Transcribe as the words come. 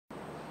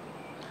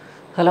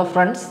Hello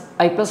friends,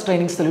 iPlus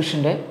Training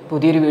Solution's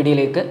പുതിയൊരു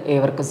വീഡിയോയിലേക്ക്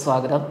ഏവർക്കും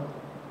സ്വാഗതം.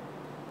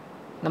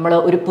 നമ്മൾ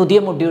ഒരു പുതിയ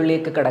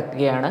മൊഡ്യൂളിലേക്ക്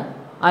കടക്കുകയാണ്.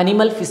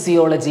 അനിമൽ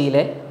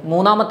ഫിസിയോളജിയിലെ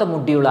മൂന്നാമത്തെ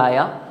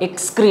മൊഡ്യൂളായ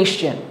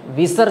എക്സ്ക്രീഷൻ,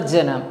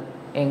 വിസർജനം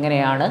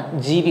എങ്ങനെയാണ്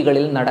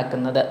ജീവികളിൽ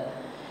നടക്കുന്നത്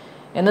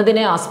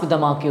എന്നതിനെ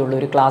ആസ്പദമാക്കിയുള്ള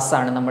ഒരു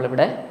ക്ലാസ്സാണ്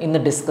നമ്മളിവിടെ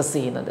ഇന്ന് ഡിസ്കസ്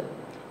ചെയ്യുന്നത്.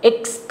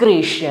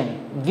 എക്സ്ക്രീഷൻ,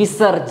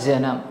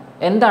 വിസർജനം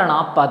എന്താണ്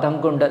ആ പദം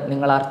കൊണ്ട്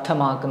നിങ്ങൾ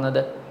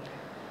അർത്ഥമാക്കുന്നത്?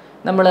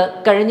 നമ്മൾ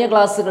കഴിഞ്ഞ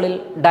ക്ലാസ്സുകളിൽ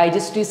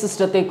ഡൈജസ്റ്റീവ്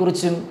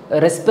സിസ്റ്റത്തെക്കുറിച്ചും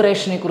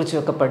റെസ്പിറേഷനെക്കുറിച്ചും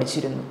ഒക്കെ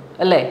പഠിച്ചിരുന്നു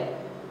അല്ലേ?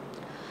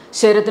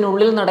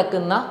 ശരീരത്തിനുള്ളിൽ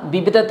നടക്കുന്ന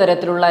വിവിധ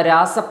തരത്തിലുള്ള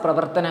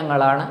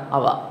രാസപ്രവർത്തനങ്ങളാണ്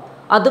അവ.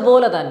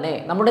 അതുപോലെ തന്നെ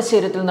നമ്മുടെ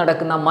ശരീരത്തിൽ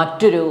നടക്കുന്ന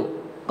മറ്റൊരു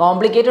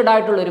കോംപ്ലിക്കേറ്റഡ്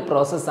ആയിട്ടുള്ളൊരു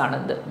പ്രോസസ്സാണ്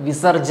ഇത്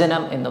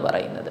വിസർജനം എന്ന്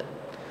പറയുന്നത്.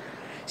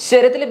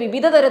 ശരീരത്തിൽ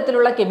വിവിധ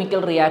തരത്തിലുള്ള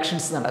കെമിക്കൽ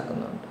റിയാക്ഷൻസ്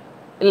നടക്കുന്നുണ്ട്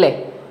അല്ലേ?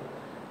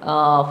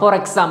 For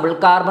example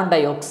carbon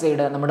dye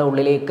oxide നമ്മുടെ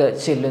ഉള്ളിലേക്ക്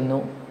ചെല്ലുന്നു,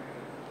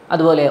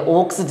 അതുപോലെ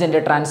ഓക്സിജൻ്റെ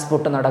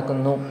ട്രാൻസ്പോർട്ട്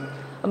നടക്കുന്നു.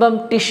 അപ്പം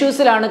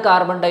ടിഷ്യൂസിലാണ്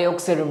കാർബൺ ഡൈ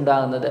ഓക്സൈഡ്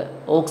ഉണ്ടാകുന്നത്.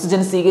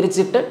 ഓക്സിജൻ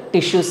സ്വീകരിച്ചിട്ട്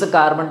ടിഷ്യൂസ്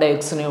കാർബൺ ഡൈ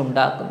ഓക്സൈഡിനെ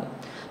ഉണ്ടാക്കുന്നു.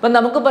 അപ്പം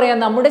നമുക്ക് പറയാം,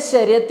 നമ്മുടെ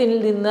ശരീരത്തിൽ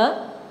നിന്ന്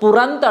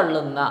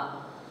പുറന്തള്ളുന്ന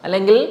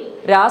അല്ലെങ്കിൽ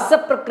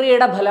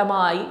രാസപ്രക്രിയയുടെ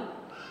ഫലമായി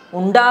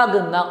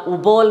ഉണ്ടാകുന്ന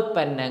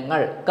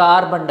ഉപോൽപ്പന്നങ്ങൾ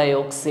കാർബൺ ഡൈ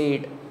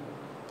ഓക്സൈഡ്,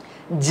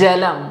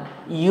 ജലം,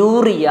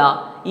 യൂറിയ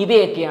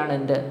ഇവയൊക്കെയാണ്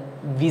എന്ത്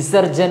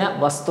വിസർജന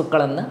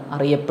വസ്തുക്കളെന്ന്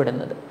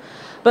അറിയപ്പെടുന്നത്.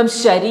 അപ്പം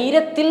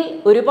ശരീരത്തിൽ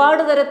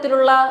ഒരുപാട്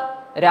തരത്തിലുള്ള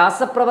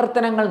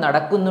രാസപ്രവർത്തനങ്ങൾ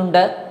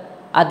നടക്കുന്നുണ്ട്.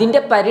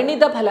 അതിൻ്റെ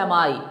പരിണിത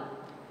ഫലമായി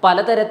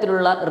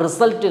പലതരത്തിലുള്ള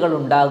റിസൾട്ടുകൾ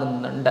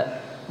ഉണ്ടാകുന്നുണ്ട്.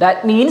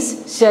 ദാറ്റ് മീൻസ്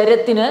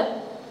ശരീരത്തിന്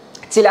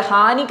ചില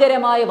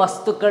ഹാനികരമായ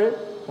വസ്തുക്കൾ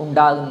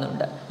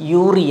ഉണ്ടാകുന്നുണ്ട്.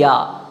 യൂറിയ,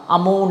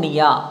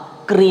 അമോണിയ,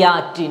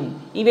 ക്രിയാറ്റിൻ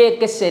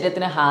ഇവയൊക്കെ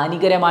ശരീരത്തിന്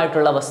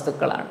ഹാനികരമായിട്ടുള്ള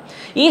വസ്തുക്കളാണ്.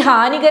 ഈ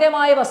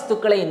ഹാനികരമായ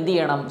വസ്തുക്കളെ എന്ത്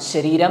ചെയ്യണം?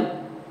 ശരീരം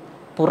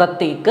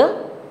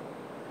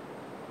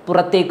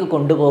പുറത്തേക്ക്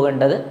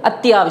കൊണ്ടുപോകേണ്ടത്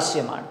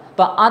അത്യാവശ്യമാണ്.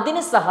 അപ്പം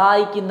അതിന്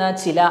സഹായിക്കുന്ന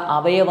ചില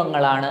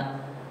അവയവങ്ങളാണ്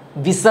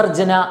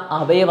വിസർജന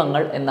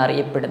അവയവങ്ങൾ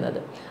എന്നറിയപ്പെടുന്നത്.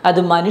 അത്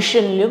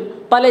മനുഷ്യനിലും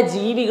പല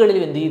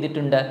ജീവികളിലും എന്ത്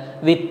ചെയ്തിട്ടുണ്ട്?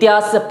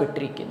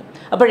 വ്യത്യാസപ്പെട്ടിരിക്കുന്നു.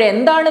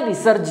 അപ്പോഴെന്താണ്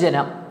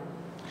വിസർജനം?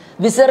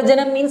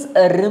 വിസർജനം means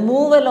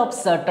removal of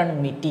certain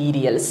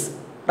materials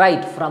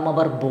from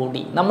our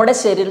body. നമ്മുടെ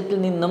ശരീരത്തിൽ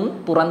നിന്നും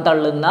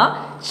പുറന്തള്ളുന്ന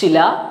ചില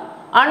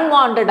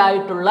അൺവാണ്ടഡ്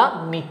ആയിട്ടുള്ള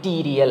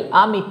മെറ്റീരിയൽ,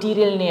 ആ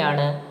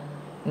മെറ്റീരിയലിനെയാണ്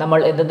നമ്മൾ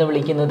എന്തെന്ന്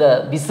വിളിക്കുന്നത്?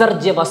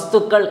 വിസർജ്യ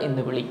വസ്തുക്കൾ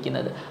എന്ന്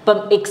വിളിക്കുന്നത്. അപ്പം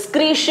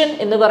എക്സ്ക്രീഷൻ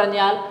എന്ന്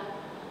പറഞ്ഞാൽ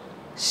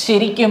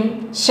ശരിക്കും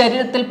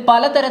ശരീരത്തിൽ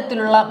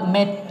പലതരത്തിലുള്ള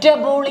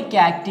മെറ്റബോളിക്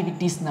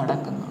ആക്ടിവിറ്റീസ്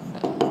നടക്കുന്നുണ്ട്.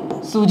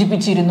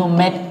 സൂചിപ്പിച്ചിരുന്നു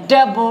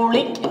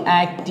മെറ്റബോളിക്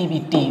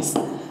ആക്ടിവിറ്റീസ്.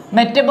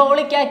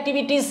 മെറ്റബോളിക്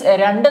ആക്ടിവിറ്റീസ്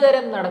രണ്ട്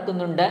തരം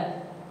നടക്കുന്നുണ്ട്: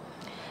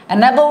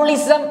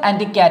 anabolism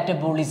and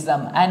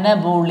catabolism.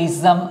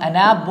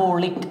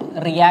 അനാബോളിക്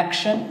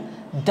reaction,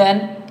 then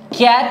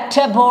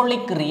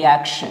catabolic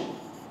reaction.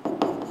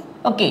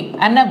 Okay,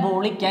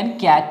 anabolic and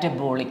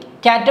catabolic.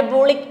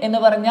 Catabolic എന്ന്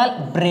പറഞ്ഞാൽ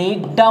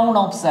break down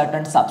of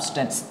certain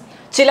substance.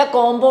 ചില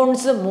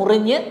കോമ്പൗണ്ട്സ്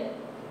മുറിഞ്ഞ്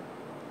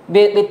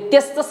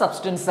വ്യത്യസ്ത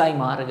സബ്സ്റ്റൻസായി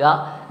മാറുക.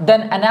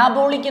 ദെൻ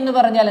അനാബോളിക് എന്ന്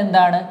പറഞ്ഞാൽ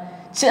എന്താണ്?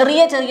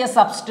 ചെറിയ ചെറിയ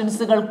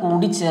സബ്സ്റ്റൻസുകൾ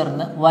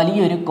കൂടിച്ചേർന്ന്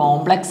വലിയൊരു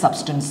കോംപ്ലക്സ്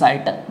സബ്സ്റ്റൻസ്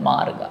ആയിട്ട്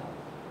മാറുക.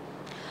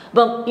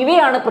 അപ്പം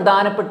ഇവയാണ്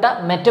പ്രധാനപ്പെട്ട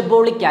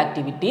മെറ്റബോളിക്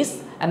ആക്ടിവിറ്റീസ്.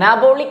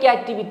 അനാബോളിക്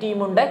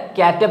ആക്ടിവിറ്റിയുമുണ്ട്,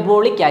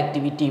 കാറ്റബോളിക്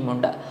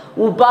ആക്ടിവിറ്റിയുമുണ്ട്.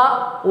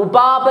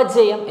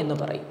 ഉപാപചയം എന്ന്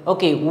പറയും.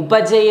 ഓക്കെ,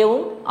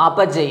 ഉപചയവും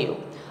അപചയവും.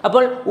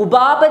 അപ്പോൾ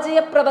ഉപാപചയ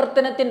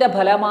പ്രവർത്തനത്തിൻ്റെ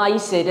ഫലമായി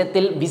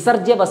ശരീരത്തിൽ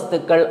വിസർജ്യ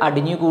വസ്തുക്കൾ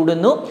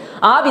അടിഞ്ഞുകൂടുന്നു.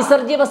 ആ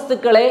വിസർജ്യ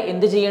വസ്തുക്കളെ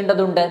എന്ത്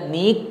ചെയ്യേണ്ടതുണ്ട്?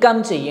 നീക്കം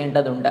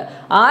ചെയ്യേണ്ടതുണ്ട്.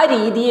 ആ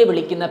രീതിയെ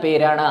വിളിക്കുന്ന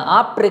പേരാണ്, ആ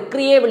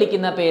പ്രക്രിയയെ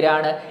വിളിക്കുന്ന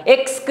പേരാണ്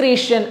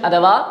എക്സ്ക്രീഷൻ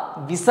അഥവാ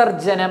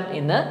വിസർജനം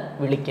എന്ന്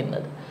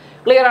വിളിക്കുന്നത്.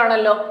 ക്ലിയർ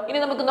ആണല്ലോ? ഇനി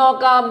നമുക്ക്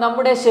നോക്കാം,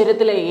 നമ്മുടെ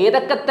ശരീരത്തിലെ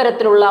ഏതൊക്കെ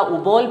തരത്തിലുള്ള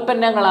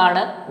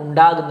ഉപോൽപ്പന്നങ്ങളാണ്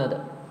ഉണ്ടാകുന്നത്.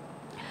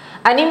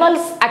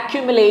 Animals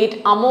accumulate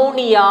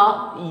ammonia,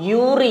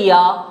 urea,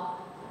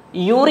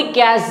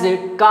 uric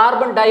acid,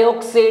 carbon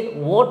dioxide,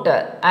 water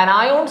and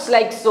ions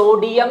like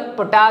sodium,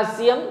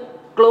 potassium,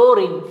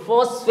 chlorine,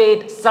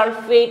 phosphate,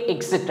 sulphate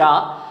etcetera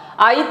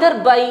either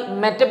by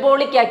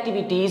metabolic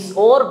activities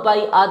or by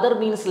other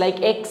means like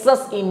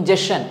excess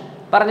ingestion.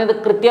 പറഞ്ഞത്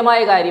കൃത്യമായ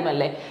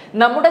കാര്യമല്ലേ?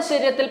 നമ്മുടെ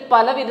ശരീരത്തിൽ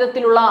പല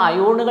വിധത്തിലുള്ള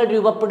അയോണുകൾ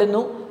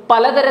രൂപപ്പെടുന്നു,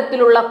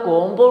 പലതരത്തിലുള്ള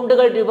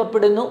കോമ്പൗണ്ടുകൾ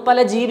രൂപപ്പെടുന്നു,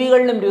 പല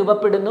ജീവികളിലും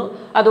രൂപപ്പെടുന്നു.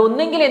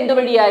 അതൊന്നെങ്കിൽ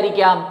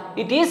എന്തുവഴിയായിരിക്കാം?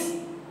 It is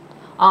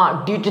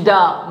due to the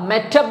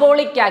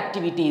metabolic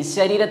activities,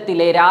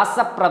 ശരീരത്തിലെ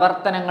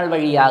രാസപ്രവർത്തനങ്ങൾ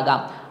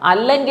വഴിയാകാം.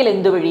 അല്ലെങ്കിൽ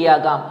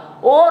എന്തുവഴിയാകാം?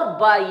 Or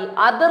by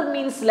other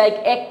means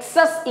like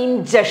excess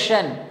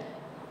injection.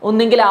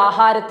 ഒന്നെങ്കിൽ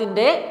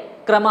ആഹാരത്തിൻ്റെ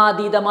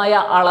ക്രമാതീതമായ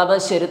അളവ്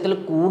ശരീരത്തിൽ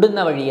കൂടുന്ന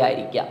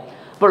വഴിയായിരിക്കാം.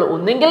 അപ്പോൾ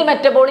ഒന്നെങ്കിൽ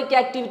മെറ്റബോളിക്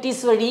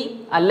ആക്ടിവിറ്റീസ് വഴി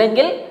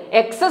അല്ലെങ്കിൽ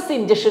എക്സസ്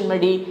ഇൻജക്ഷൻ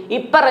വഴി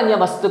ഇപ്പറഞ്ഞ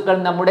വസ്തുക്കൾ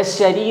നമ്മുടെ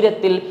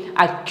ശരീരത്തിൽ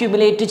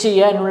അക്യുമുലേറ്റ്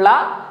ചെയ്യാനുള്ള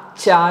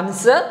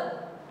ചാൻസ്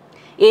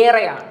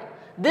ഏറെയാണ്.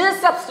 This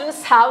substance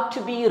have to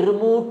be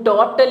removed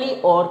totally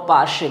or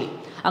partially.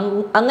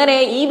 അങ്ങനെ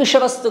ഈ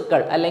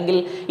വിഷവസ്തുക്കൾ അല്ലെങ്കിൽ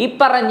ഈ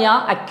പറഞ്ഞ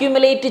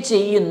അക്യുമുലേറ്റ്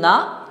ചെയ്യുന്ന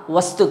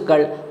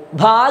വസ്തുക്കൾ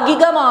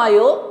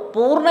ഭാഗികമായോ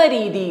പൂർണ്ണ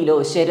രീതിയിലോ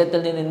ശരീരത്തിൽ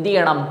നിന്ന് എന്ത്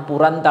ചെയ്യണം,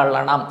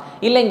 പുറന്തള്ളണം.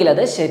 ഇല്ലെങ്കിൽ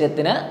അത്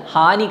ശരീരത്തിന്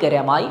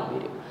ഹാനികരമായി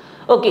വരും.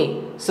 ഓക്കെ,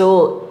 സോ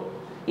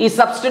ഈ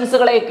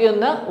സബ്സ്റ്റൻസുകളെയൊക്കെ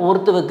ഒന്ന്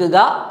ഓർത്തു വെക്കുക.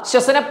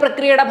 ശ്വസന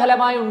പ്രക്രിയയുടെ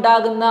ഫലമായി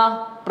ഉണ്ടാകുന്ന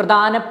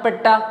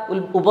പ്രധാനപ്പെട്ട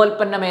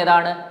ഉപോൽപ്പന്നം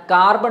ഏതാണ്?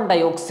 കാർബൺ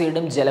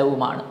ഡയോക്സൈഡും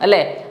ജലവുമാണ്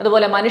അല്ലേ.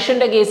 അതുപോലെ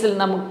മനുഷ്യന്റെ കേസിൽ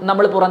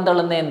നമ്മൾ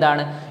പുറന്തള്ളുന്ന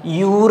എന്താണ്?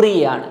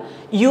 യൂറിയയാണ്.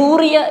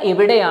 യൂറിയ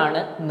എവിടെയാണ്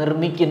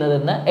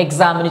നിർമ്മിക്കുന്നതെന്ന്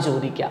എക്സാമിന്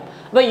ചോദിക്കാം.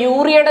 അപ്പോൾ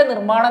യൂറിയയുടെ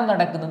നിർമ്മാണം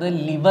നടക്കുന്നത്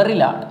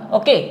ലിവറിലാണ്.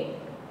 ഓക്കെ,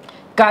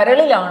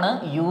 കരളിലാണ്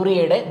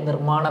യൂറിയയുടെ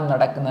നിർമ്മാണം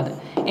നടക്കുന്നത്.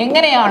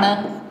 എങ്ങനെയാണ്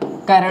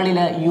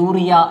കരളില്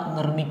യൂറിയ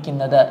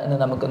നിർമ്മിക്കുന്നത് എന്ന്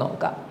നമുക്ക്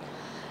നോക്കാം.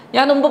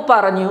 ഞാൻ മുമ്പ്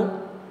പറഞ്ഞു,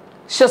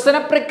 ശ്വസന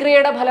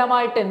പ്രക്രിയയുടെ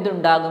ഫലമായിട്ട്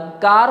എന്തുണ്ടാകും?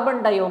 കാർബൺ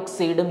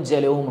ഡയോക്സൈഡും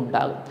ജലവും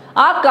ഉണ്ടാകും.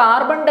 ആ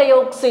കാർബൺ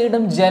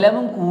ഡയോക്സൈഡും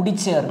ജലവും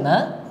കൂടിച്ചേർന്ന്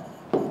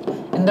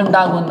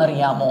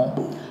എന്തുണ്ടാകുമെന്നറിയാമോ?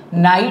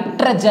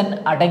 നൈട്രജൻ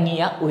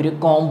അടങ്ങിയ ഒരു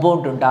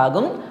കോമ്പൗണ്ട്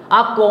ഉണ്ടാകും. ആ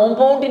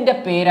കോമ്പൗണ്ടിന്റെ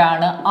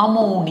പേരാണ്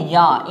അമോണിയ,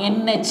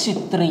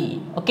 NH3.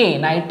 ഓക്കെ,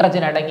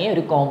 നൈട്രജൻ അടങ്ങിയ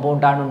ഒരു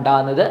കോമ്പൗണ്ടാണ്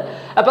ഉണ്ടാകുന്നത്.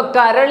 അപ്പൊ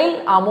കരളിൽ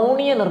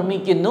അമോണിയ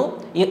നിർമ്മിക്കുന്നു.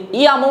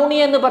 ഈ അമോണിയ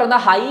എന്ന് പറയുന്ന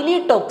ഹൈലി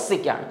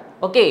ടോക്സിക് ആണ്.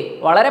 ഓക്കെ,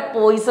 വളരെ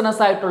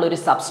പോയിസണസ് ആയിട്ടുള്ള ഒരു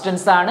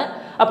സബ്സ്റ്റൻസ് ആണ്.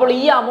 അപ്പോൾ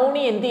ഈ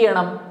അമോണിയ എന്ത്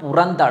ചെയ്യണം?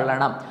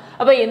 പുറന്തള്ളണം.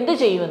 അപ്പൊ എന്ത്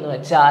ചെയ്യുമെന്ന്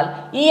വെച്ചാൽ,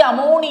 ഈ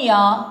അമോണിയ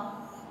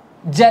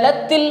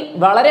ജലത്തിൽ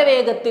വളരെ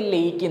വേഗത്തിൽ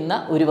ലയിക്കുന്ന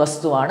ഒരു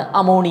വസ്തുവാണ്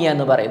അമോണിയ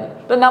എന്ന് പറയുന്നത്.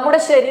 ഇപ്പം നമ്മുടെ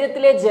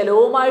ശരീരത്തിലെ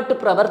ജലവുമായിട്ട്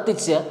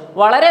പ്രവർത്തിച്ച്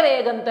വളരെ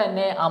വേഗം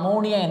തന്നെ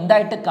അമോണിയ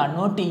എന്തായിട്ട്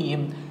കൺവേർട്ട്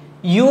ചെയ്യും?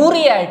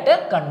 യൂറിയ ആയിട്ട്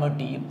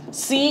കൺവേർട്ട് ചെയ്യും.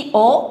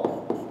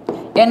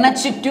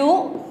 CONH2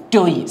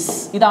 toys.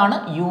 ഇതാണ്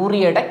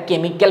യൂറിയയുടെ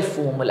കെമിക്കൽ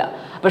ഫോർമുല.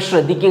 അപ്പൊ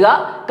ശ്രദ്ധിക്കുക,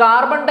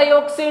 കാർബൺ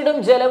ഡയോക്സൈഡും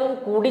ജലവും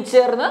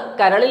കൂടിച്ചേർന്ന്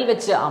കരളിൽ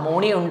വെച്ച്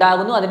അമോണിയ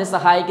ഉണ്ടാകുന്നു. അതിന്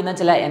സഹായിക്കുന്ന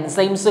ചില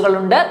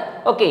എൻസൈംസുകളുണ്ട്.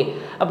 ഓക്കെ,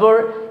 അപ്പോൾ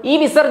ഈ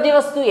വിസർജ്യ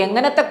വസ്തു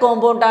എങ്ങനത്തെ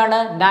കോമ്പൗണ്ടാണ്?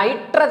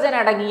 നൈട്രജൻ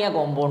അടങ്ങിയ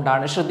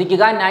കോമ്പൗണ്ടാണ്.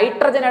 ശ്രദ്ധിക്കുക,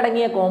 നൈട്രജൻ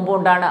അടങ്ങിയ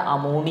കോമ്പൗണ്ടാണ്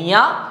അമോണിയ.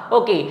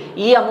 ഓക്കെ,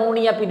 ഈ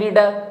അമോണിയ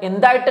പിന്നീട്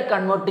എന്തായിട്ട്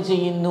കൺവേർട്ട്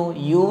ചെയ്യുന്നു?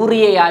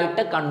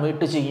 യൂറിയയായിട്ട്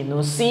കൺവേർട്ട് ചെയ്യുന്നു.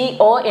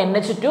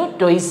 CONH2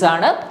 ടോയിസ്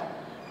ആണ്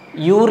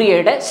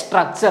യൂറിയയുടെ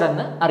സ്ട്രക്ചർ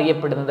എന്ന്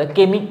അറിയപ്പെടുന്നത്,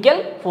 കെമിക്കൽ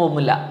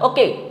ഫോർമുല.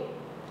 ഓക്കെ,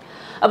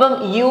 അപ്പം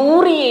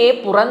യൂറിയയെ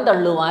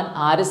പുറന്തള്ളുവാൻ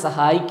ആര്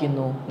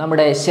സഹായിക്കുന്നു?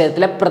 നമ്മുടെ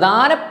ശരീരത്തിലെ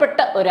പ്രധാനപ്പെട്ട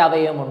ഒരു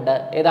അവയവമുണ്ട്.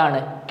 ഏതാണ്?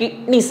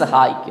 കിഡ്നി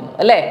സഹായിക്കുന്നു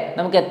അല്ലേ.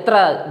 നമുക്ക് എത്ര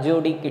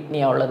ജോഡി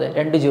കിഡ്നിയാണ് ഉള്ളത്?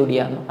 2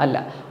 ജോഡിയാണോ?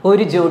 അല്ല,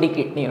 1 ജോഡി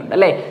കിഡ്നി ഉണ്ട്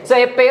അല്ലേ. So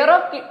A pair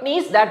of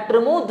kidneys that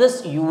remove this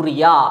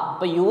urea.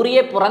 അപ്പൊ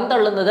യൂറിയയെ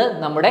പുറന്തള്ളുന്നത്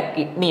നമ്മുടെ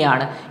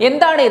കിഡ്നിയാണ്.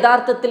 എന്താണ്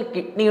യഥാർത്ഥത്തിൽ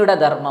കിഡ്നിയുടെ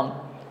ധർമ്മം?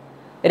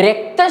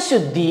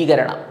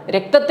 രക്തശുദ്ധീകരണം.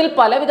 രക്തത്തിൽ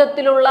പല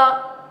വിധത്തിലുള്ള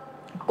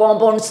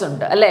കോമ്പൗണ്ട്സ്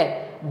ഉണ്ട് അല്ലേ.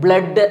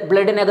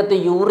 ബ്ലഡിനകത്ത്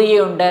യൂറിയ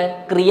ഉണ്ട്,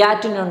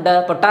 ക്രിയാറ്റിൻ ഉണ്ട്,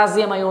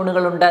 potassium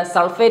അയോണുകളുണ്ട്,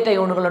 sulphate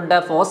അയോണുകളുണ്ട്,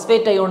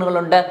 phosphate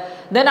അയോണുകളുണ്ട്,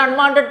 then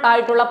unwanted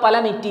ആയിട്ടുള്ള പല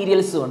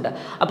മെറ്റീരിയൽസും ഉണ്ട്.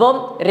 അപ്പം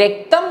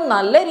രക്തം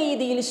നല്ല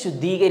രീതിയിൽ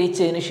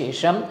ശുദ്ധീകരിച്ചതിന്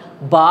ശേഷം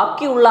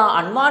ബാക്കിയുള്ള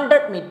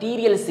അൺവാണ്ടഡ്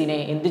മെറ്റീരിയൽസിനെ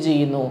എന്ത്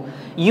ചെയ്യുന്നു?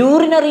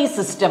 യൂറിനറി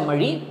സിസ്റ്റം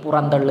വഴി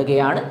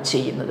പുറന്തള്ളുകയാണ്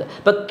ചെയ്യുന്നത്.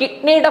 ഇപ്പം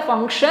കിഡ്നിയുടെ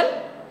ഫങ്ഷൻ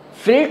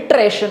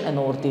ഫിൽട്രേഷൻ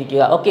എന്ന്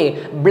ഓർത്തിരിക്കുക. ഓക്കെ,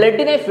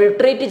 ബ്ലഡിനെ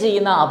ഫിൽട്രേറ്റ്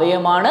ചെയ്യുന്ന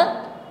അവയവമാണ്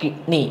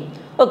കിഡ്നി.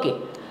 ഓക്കെ,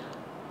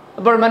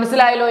 അപ്പോൾ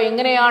മനസ്സിലായല്ലോ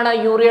എങ്ങനെയാണ്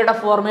യൂറിയയുടെ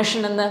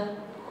ഫോർമേഷൻ എന്ന്.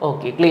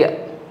 Okay, clear.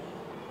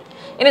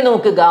 ഇനി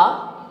നോക്കുക,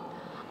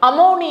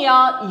 ammonia,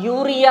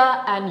 urea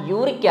and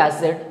uric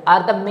acid are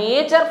the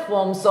major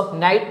forms of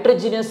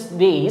nitrogenous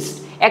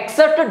waste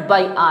exerted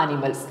by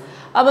animals.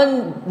 അവൻ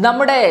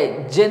നമ്മുടെ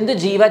ജന്തു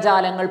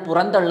ജീവജാലങ്ങൾ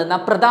പുറന്തള്ളുന്ന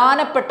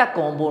പ്രധാനപ്പെട്ട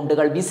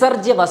കോമ്പൗണ്ടുകൾ,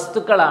 വിസർജ്യ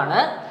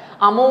വസ്തുക്കളാണ്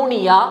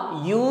ammonia,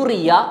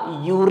 urea,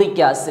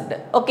 uric acid.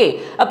 Okay,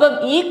 അപ്പം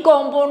ഈ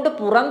കോമ്പൗണ്ട്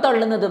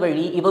പുറന്തള്ളുന്നത്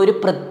വഴി ഇവ ഒരു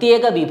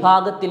പ്രത്യേക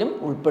വിഭാഗത്തിലും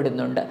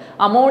ഉൾപ്പെടുന്നുണ്ട്.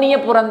 അമോണിയ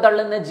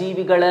പുറന്തള്ളുന്ന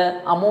ജീവികൾ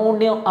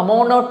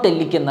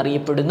അമോണോടെല്ലിക്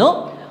എന്നറിയപ്പെടുന്നു.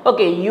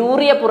 ഓക്കെ,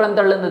 യൂറിയ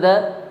പുറന്തള്ളുന്നത്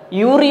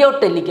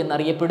യൂറിയോടെല്ലിക്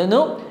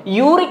എന്നറിയപ്പെടുന്നു.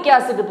 യൂറിക്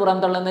ആസിഡ്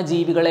പുറന്തള്ളുന്ന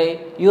ജീവികളെ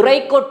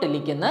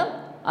യുറൈക്കോടെല്ലിക് എന്ന്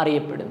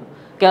അറിയപ്പെടുന്നു.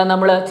 ഓക്കെ,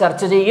 നമ്മൾ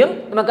ചർച്ച ചെയ്യും.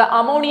 നമുക്ക്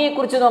അമോണിയയെ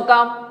കുറിച്ച്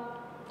നോക്കാം.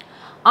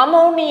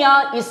 Ammonia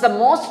is the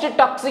most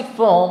toxic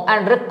form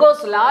and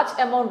requires large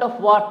amount of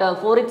water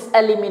for its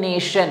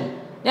elimination.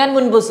 ഞാൻ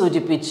മുൻപ്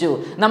സൂചിപ്പിച്ചു,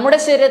 നമ്മുടെ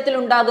ശരീരത്തിൽ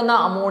ഉണ്ടാകുന്ന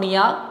അമോണിയ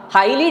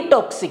ഹൈലി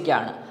ടോക്സിക്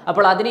ആണ്.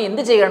 അപ്പോൾ അതിനെ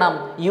എന്ത് ചെയ്യണം?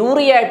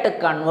 യൂറിയ ആയിട്ട്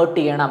കൺവേർട്ട്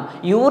ചെയ്യണം.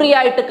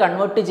 യൂറിയ ആയിട്ട്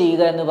കൺവേർട്ട്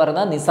ചെയ്യുക എന്ന്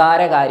പറയുന്നത്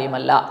നിസാര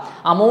കാര്യമല്ല.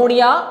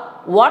 അമോണിയ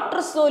വാട്ടർ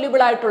സോല്യൂബിൾ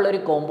ആയിട്ടുള്ള ഒരു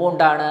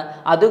കോമ്പൗണ്ടാണ്.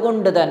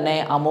 അതുകൊണ്ട് തന്നെ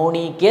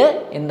അമോണിയയ്ക്ക്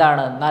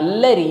എന്താണ്?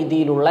 നല്ല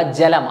രീതിയിലുള്ള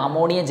ജലം,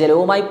 അമോണിയ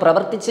ജലവുമായി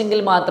പ്രവർത്തിച്ചെങ്കിൽ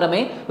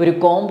മാത്രമേ ഒരു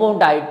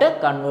കോമ്പൗണ്ടായിട്ട്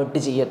കൺവേർട്ട്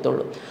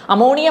ചെയ്യത്തുള്ളൂ.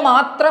 അമോണിയ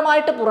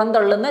മാത്രമായിട്ട്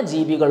പുറന്തള്ളുന്ന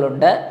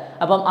ജീവികളുണ്ട്.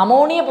 അപ്പം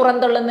അമോണിയ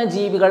പുറന്തള്ളുന്ന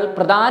ജീവികൾ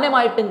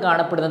പ്രധാനമായിട്ടും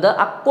കാണപ്പെടുന്നത്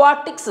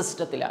അക്വാട്ടിക്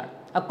സിസ്റ്റത്തിലാണ്.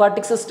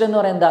 അക്വാട്ടിക് സിസ്റ്റം എന്ന്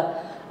പറയുന്നത്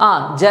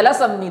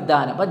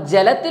ജലസംവിധാനം. അപ്പം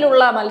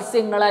ജലത്തിലുള്ള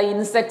മത്സ്യങ്ങൾ,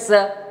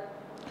 ഇൻസെക്ട്സ്,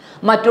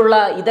 മറ്റുള്ള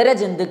ഇതര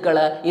ജന്തുക്കൾ,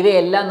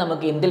 ഇവയെല്ലാം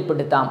നമുക്ക്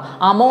എന്തിൽപ്പെടുത്താം?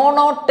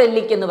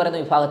 അമോണോടെല്ലിക് എന്ന് പറയുന്ന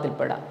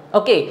വിഭാഗത്തിൽപ്പെടാം.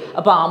 ഓക്കെ,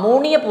 അപ്പോൾ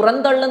അമോണിയ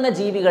പുറന്തള്ളുന്ന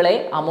ജീവികളെ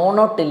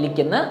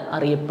അമോണോടെല്ലിക് എന്ന്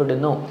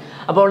അറിയപ്പെടുന്നു.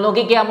 അപ്പോൾ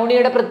നോക്കിക്കേ,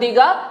 അമോണിയയുടെ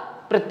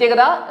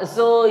പ്രത്യേകത,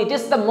 so it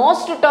is the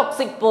most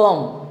toxic form,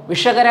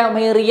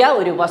 വിഷകരമേറിയ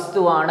ഒരു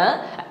വസ്തുവാണ്.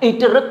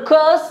 It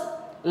requires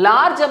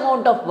large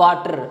amount of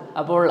water.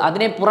 അപ്പോൾ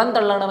അതിനെ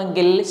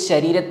പുറന്തള്ളണമെങ്കിൽ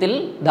ശരീരത്തിൽ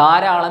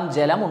ധാരാളം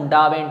ജലം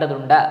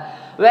ഉണ്ടാവേണ്ടതുണ്ട്.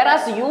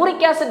 Whereas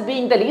uric acid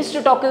being the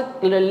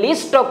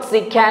least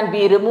toxic can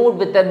be removed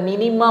with a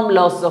minimum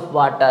loss of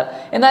water.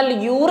 എന്നാൽ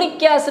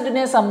യൂറിക്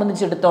ആസിഡിനെ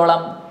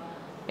സംബന്ധിച്ചിടത്തോളം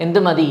എന്ത്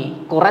മതി?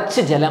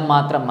 കുറച്ച് ജലം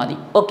മാത്രം മതി.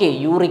 ഓക്കെ,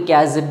 യൂറിക്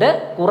ആസിഡ്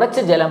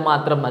കുറച്ച് ജലം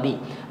മാത്രം മതി.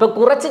 അപ്പോൾ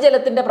കുറച്ച്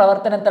ജലത്തിൻ്റെ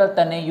പ്രവർത്തനത്താൽ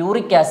തന്നെ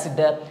യൂറിക്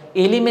ആസിഡ്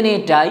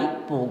എലിമിനേറ്റ് ആയി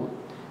പോകും.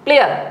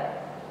 Clear?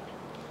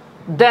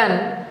 Then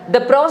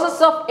the process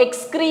of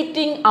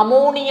excreting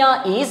ammonia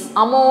is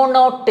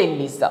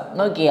ammonotelism.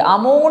 നോക്കിയേ,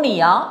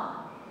 അമോണിയ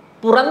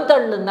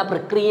പുറന്തള്ളുന്ന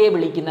പ്രക്രിയയെ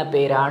വിളിക്കുന്ന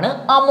പേരാണ്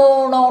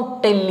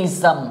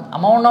അമോണോടെലിസം.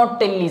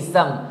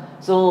 അമോണോടെലിസം.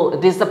 So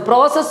it is the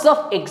process of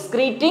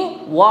excreting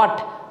what?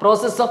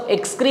 Process of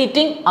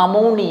excreting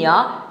ammonia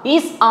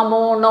is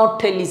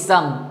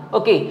ammonotelism.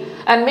 Okay,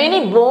 and many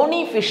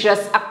bony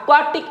fishes,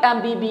 aquatic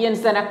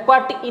amphibians and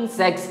aquatic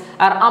insects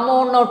are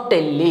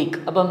ammonotelic.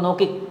 അപ്പം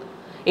നോക്കി,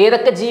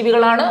 ഏതൊക്കെ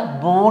ജീവികളാണ്?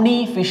 Boney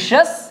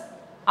fishes,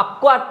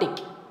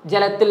 aquatic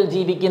ജലത്തിൽ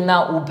ജീവിക്കുന്ന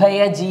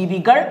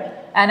ഉഭയജീവികൾ,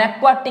 ആൻഡ്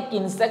അക്വാട്ടിക്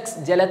ഇൻസെക്ട്സ്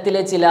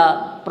ജലത്തിലെ ചില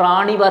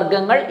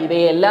പ്രാണിവർഗങ്ങൾ,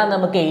 ഇവയെല്ലാം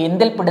നമുക്ക്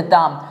എന്തിൽ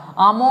പെടുത്താം?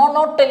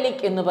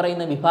 Ammonotelic എന്ന്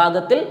പറയുന്ന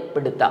വിഭാഗത്തിൽ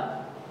പെടുത്താം.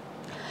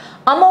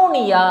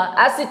 Ammonia,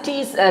 as it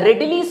is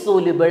readily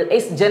soluble,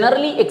 is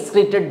generally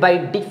excreted by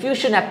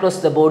diffusion across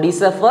the body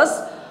surface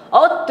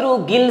or through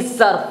gill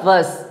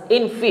surface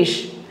in fish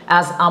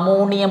as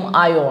ammonium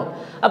ion.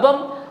 അപ്പം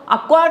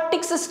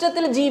അക്വാട്ടിക്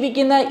സിസ്റ്റത്തിൽ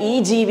ജീവിക്കുന്ന ഈ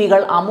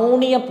ജീവികൾ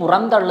അമോണിയ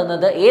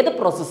പുറന്തള്ളുന്നത് ഏത്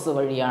പ്രോസസ്സ്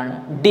വഴിയാണ്?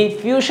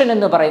 ഡിഫ്യൂഷൻ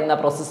എന്ന് പറയുന്ന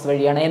പ്രോസസ്സ്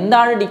വഴിയാണ്.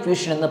 എന്താണ്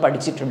ഡിഫ്യൂഷൻ എന്ന്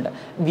പഠിച്ചിട്ടുണ്ട്.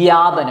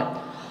 വ്യാപനം.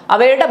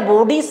 അവയുടെ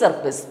ബോഡി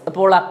സർഫസ്,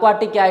 ഇപ്പോൾ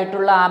അക്വാട്ടിക്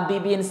ആയിട്ടുള്ള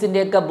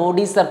ആംബിബിയൻസിൻ്റെയൊക്കെ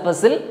ബോഡി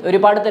സർഫസിൽ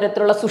ഒരുപാട്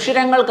തരത്തിലുള്ള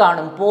സുഷിരങ്ങൾ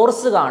കാണും,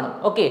 പോർസ് കാണും.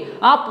 ഓക്കെ,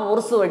 ആ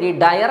പോർസ് വഴി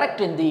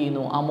ഡയറക്റ്റ് എന്ത്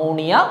ചെയ്യുന്നു?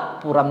 അമോണിയ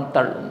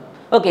പുറന്തള്ളുന്നു.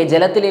 ഓക്കെ,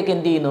 ജലത്തിലേക്ക്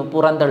എന്ത് ചെയ്യുന്നു?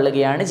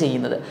 പുറന്തള്ളുകയാണ്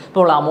ചെയ്യുന്നത്.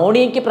 അപ്പോൾ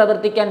അമോണിയയ്ക്ക്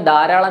പ്രവർത്തിക്കാൻ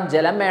ധാരാളം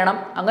ജലം വേണം.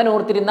 അങ്ങനെ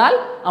ഓർത്തിരുന്നാൽ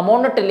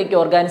അമോണോടെലിക്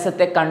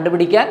ഓർഗാനിസത്തെ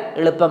കണ്ടുപിടിക്കാൻ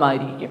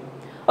എളുപ്പമായിരിക്കും.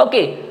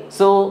 ഓക്കെ,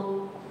 സോ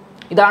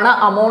ഇതാണ്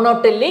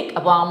അമോണോടെലിക്.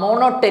 അപ്പോൾ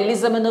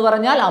അമോണോടെലിസം എന്ന്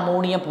പറഞ്ഞാൽ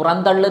അമോണിയ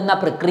പുറന്തള്ളുന്ന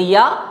പ്രക്രിയ.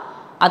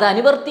 അത്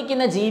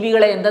അനുവർത്തിക്കുന്ന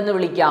ജീവികളെ എന്തെന്ന്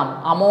വിളിക്കാം?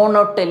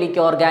 അമോണോടെലിക്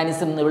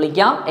ഓർഗാനിസം എന്ന്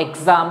വിളിക്കാം.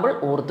 എക്സാമ്പിൾ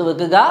ഓർത്തു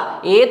വെക്കുക.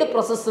 ഏത്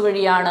പ്രോസസ്സ്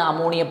വഴിയാണ്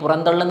അമോണിയ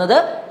പുറന്തള്ളുന്നത്?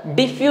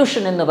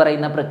 ഡിഫ്യൂഷൻ എന്ന്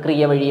പറയുന്ന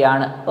പ്രക്രിയ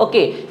വഴിയാണ്.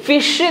 ഓക്കെ,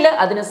 ഫിഷിൽ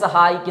അതിന്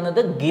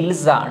സഹായിക്കുന്നത്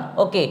ഗിൽസ് ആണ്.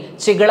 ഓക്കെ,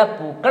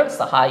 ചികളപ്പൂക്കൾ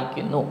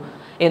സഹായിക്കുന്നു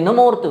എന്നും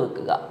ഓർത്തു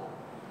വെക്കുക.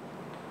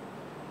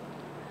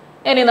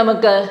 ഇനി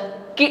നമുക്ക്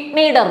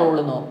കിഡ്നിയുടെ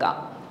റോള് നോക്കാം.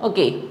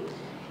 Okay,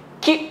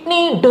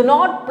 kidney do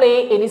not play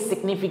any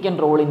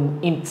significant role in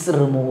its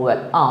removal.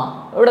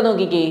 ഇവിടെ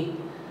നോക്കിക്കേ,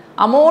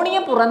 അമോണിയ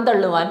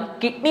പുറന്തള്ളുവാൻ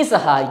കിഡ്നി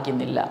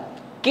സഹായിക്കുന്നില്ല.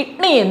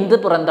 കിഡ്നി എന്ത്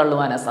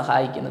പുറന്തള്ളുവാനാണ്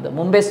സഹായിക്കുന്നത്?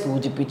 മുമ്പേ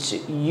സൂചിപ്പിച്ച്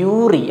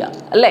യൂറിയ,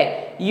 അല്ലേ?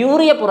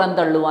 യൂറിയ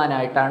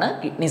പുറന്തള്ളുവാനായിട്ടാണ്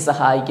കിഡ്നി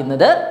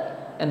സഹായിക്കുന്നത്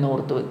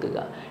എന്നോർത്ത് വെക്കുക.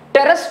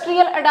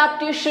 Terrestrial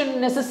adaptation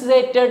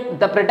necessitated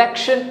the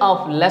production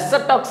of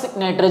lesser toxic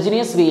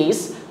നൈട്രജനിയസ്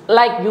waste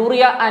like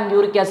urea and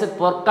uric acid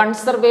four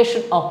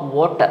conservation of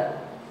water.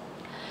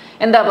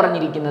 എന്താ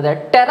പറഞ്ഞിരിക്കുന്നത്?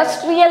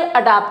 Terrestrial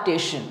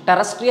adaptation.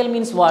 Terrestrial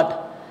means what?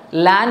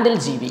 ലാൻഡിൽ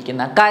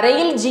ജീവിക്കുന്ന,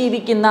 കരയിൽ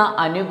ജീവിക്കുന്ന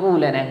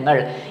അനുകൂലനങ്ങൾ.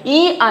 ഈ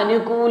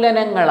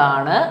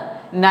അനുകൂലനങ്ങളാണ്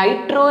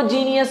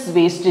നൈട്രോജീനിയസ്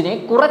വേസ്റ്റിനെ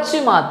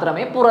കുറച്ച്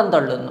മാത്രമേ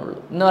പുറന്തള്ളുന്നുള്ളൂ.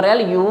 എന്ന് പറയാൽ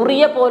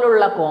യൂറിയ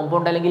പോലുള്ള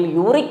കോമ്പൗണ്ട് അല്ലെങ്കിൽ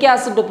യൂറിക്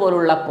ആസിഡ്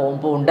പോലുള്ള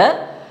കോമ്പൗണ്ട്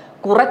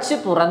കുറച്ച്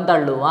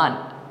പുറന്തള്ളുവാൻ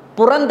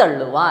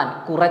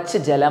കുറച്ച്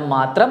ജലം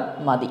മാത്രം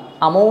മതി.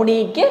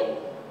 അമോണിയയ്ക്ക്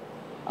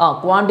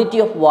quantity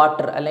of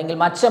water അല്ലെങ്കിൽ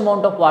much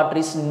amount of water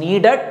is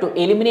needed to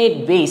eliminate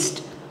waste.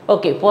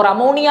 Okay, for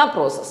ammonia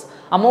process.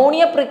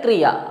 Ammonia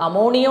പ്രക്രിയ,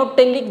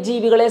 അമോണിയോടെലിക്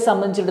ജീവികളെ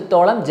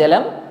സംബന്ധിച്ചിടത്തോളം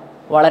ജലം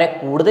വളരെ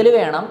കൂടുതൽ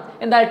വേണം.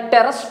 എന്നാൽ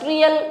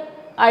ടെറസ്ട്രിയൽ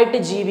ആയിട്ട്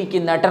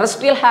ജീവിക്കുന്ന,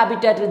 ടെറസ്ട്രിയൽ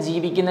ഹാബിറ്റാറ്റിൽ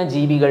ജീവിക്കുന്ന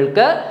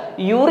ജീവികൾക്ക്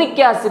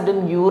യൂറിക് ആസിഡും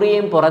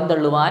യൂറിയയും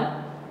പുറന്തള്ളുവാൻ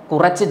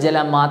കുറച്ച്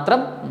ജലം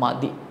മാത്രം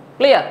മതി.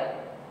 Clear?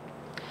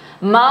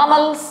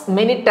 Mammals,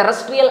 many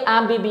terrestrial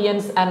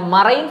amphibians and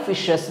marine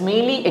fishes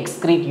mainly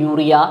excrete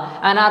urea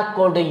and are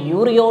called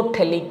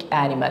ureotelic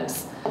animals.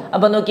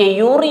 അപ്പോൾ നോക്കിയേ,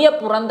 യൂറിയ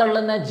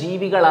പുറന്തള്ളുന്ന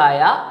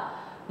ജീവികളായ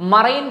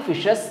മറൈൻ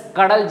ഫിഷസ്,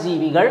 കടൽ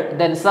ജീവികൾ,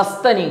 ദെൻ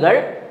സസ്തനികൾ,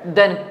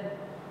 ദെൻ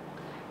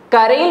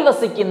കരയിൽ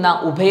വസിക്കുന്ന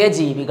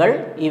ഉഭയജീവികൾ,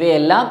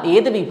 ഇവയെല്ലാം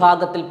ഏത്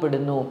വിഭാഗത്തിൽ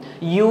പെടുന്നു?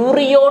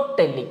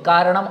 യൂറിയോടെലിക്.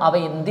 കാരണം അവ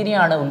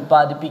എന്തിനെയാണ്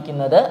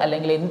ഉൽപ്പാദിപ്പിക്കുന്നത്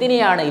അല്ലെങ്കിൽ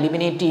എന്തിനെയാണ്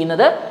എലിമിനേറ്റ്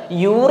ചെയ്യുന്നത്?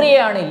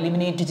 യൂറിയയാണ്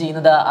എലിമിനേറ്റ്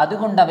ചെയ്യുന്നത്.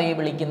 അതുകൊണ്ട് അവയെ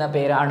വിളിക്കുന്ന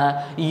പേരാണ്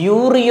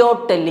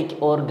യൂറിയോടെലിക്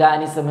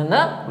ഓർഗാനിസം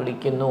എന്ന്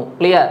വിളിക്കുന്നു.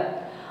 Clear?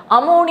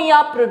 Ammonia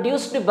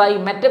produced by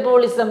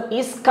metabolism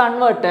is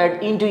converted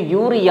into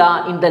urea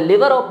in the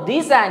liver of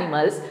these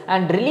animals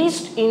and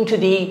released into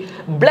the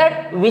blood,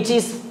 which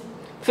is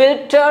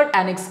filtered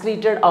and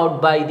excreted out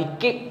by the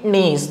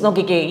kidneys.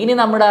 നോക്കിക്കേ, ഇനി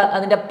നമ്മുടെ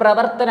അതിൻ്റെ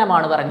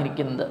പ്രവർത്തനമാണ്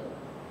പറഞ്ഞിരിക്കുന്നത്.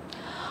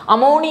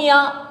 അമോണിയ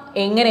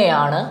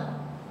എങ്ങനെയാണ്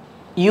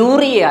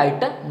urea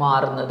ആയിട്ട്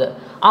മാറുന്നത്.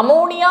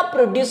 Ammonia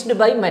produced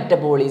by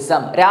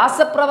metabolism,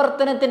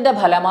 രാസപ്രവർത്തനത്തിന്റെ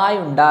ഫലമായി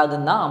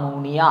ഉണ്ടാകുന്ന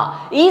ammonia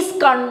is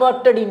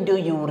converted into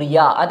urea,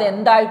 അത്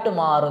എന്തായിട്ട്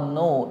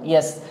മാറുന്നു?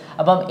 യെസ്,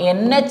 അപ്പം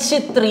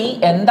NH3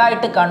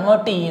 എന്തായിട്ട്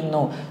കൺവേർട്ട്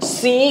ചെയ്യുന്നു?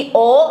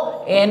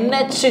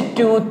 CONH2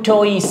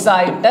 ടോയ്സ്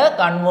ആയിട്ട്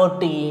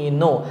കൺവേർട്ട്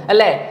ചെയ്യുന്നു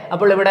അല്ലേ?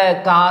 അപ്പോൾ ഇവിടെ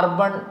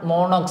കാർബൺ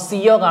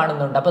മോണോക്സിയോ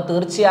കാണുന്നുണ്ട്, അപ്പോൾ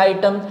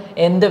തീർച്ചയായിട്ടും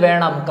എന്ത്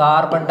വേണം?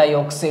 കാർബൺ ഡൈ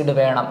ഓക്സൈഡ്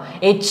വേണം.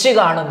 H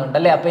കാണുന്നുണ്ട്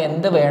അല്ലേ, അപ്പോൾ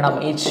എന്ത് വേണം?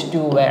 H2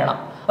 വേണം.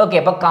 ഓക്കെ,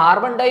 അപ്പോൾ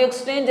കാർബൺ ഡൈ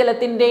ഓക്സൈഡിന്റെയും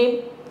ജലത്തിന്റെയും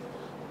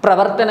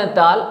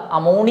പ്രവർത്തനത്താൽ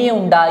അമോണിയ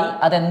ഉണ്ടായി,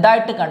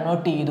 അതെന്തായിട്ട്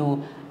കൺവേർട്ട് ചെയ്തു?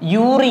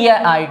 യൂറിയ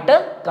ആയിട്ട്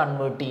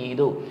കൺവേർട്ട്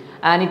ചെയ്തു.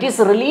 And it is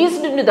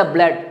released in the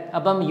blood.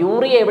 അപ്പം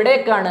യൂറിയ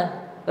എവിടേക്കാണ്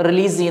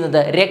റിലീസ്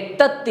ചെയ്യുന്നത്?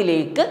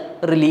 രക്തത്തിലേക്ക്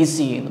റിലീസ്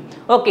ചെയ്യുന്നു.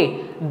 Okay,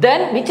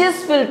 then which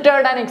is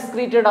filtered and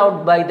excreted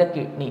out by the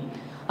kidney.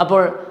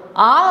 അപ്പോൾ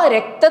ആ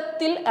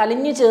രക്തത്തിൽ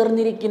അലിഞ്ഞു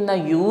ചേർന്നിരിക്കുന്ന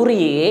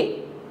യൂറിയയെ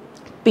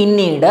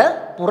പിന്നീട്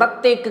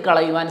പുറത്തേക്ക്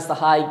കളയുവാൻ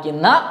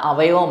സഹായിക്കുന്ന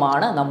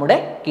അവയവമാണ് നമ്മുടെ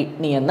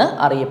കിഡ്നി എന്ന്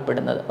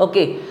അറിയപ്പെടുന്നത്.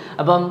 ഓക്കെ,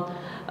 അപ്പം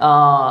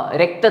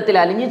രക്തത്തിൽ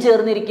അലിഞ്ഞു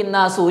ചേർന്നിരിക്കുന്ന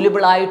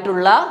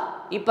സോല്യുബിളായിട്ടുള്ള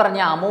ഈ പറഞ്ഞ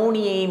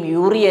അമോണിയയും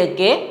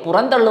യൂറിയയൊക്കെ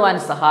പുറന്തള്ളുവാൻ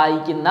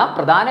സഹായിക്കുന്ന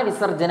പ്രധാന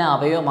വിസർജന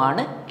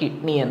അവയവമാണ്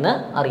കിഡ്നി എന്ന്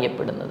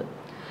അറിയപ്പെടുന്നത്.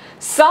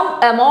 Some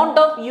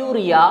amount of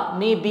urea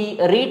may be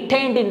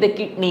retained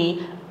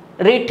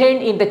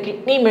in the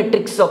kidney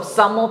matrix of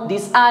some of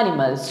these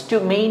animals to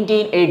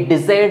maintain a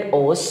desired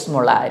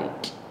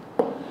osmolarity.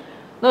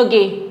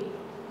 നോക്കി,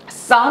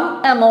 സം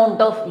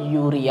എമൗണ്ട് ഓഫ്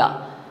യൂറിയ.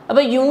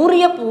 അപ്പോൾ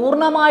യൂറിയ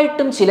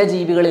പൂർണ്ണമായിട്ടും ചില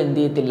ജീവികൾ എന്ത്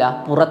ചെയ്യത്തില്ല?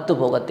 പുറത്തു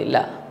പോകത്തില്ല.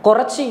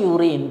 കുറച്ച്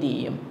യൂറിയ എന്ത്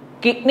ചെയ്യും?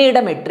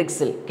 കിഡ്നിയുടെ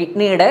മെട്രിക്സിൽ,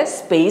 കിഡ്നിയുടെ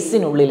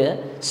സ്പേസിനുള്ളിൽ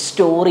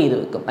സ്റ്റോർ ചെയ്ത്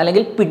വെക്കും,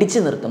 അല്ലെങ്കിൽ പിടിച്ചു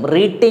നിർത്തും,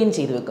 റീറ്റെയിൻ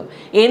ചെയ്ത് വെക്കും.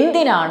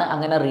 എന്തിനാണ്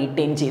അങ്ങനെ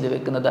റീറ്റെയിൻ ചെയ്ത്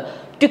വെക്കുന്നത്?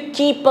 To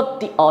keep up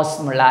the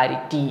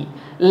osmolarity,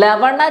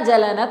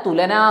 ലവണജലന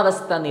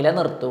തുലനാവസ്ഥ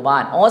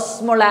നിലനിർത്തുവാൻ,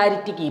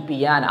 ഓസ്മോളാരിറ്റി കീപ്പ്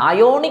ചെയ്യാൻ,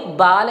 അയോണിക്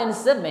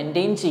ബാലൻസ്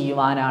മെയിൻറ്റെയിൻ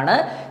ചെയ്യുവാനാണ്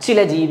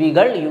ചില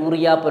ജീവികൾ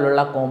യൂറിയ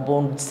പോലുള്ള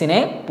കോമ്പൗണ്ട്സിനെ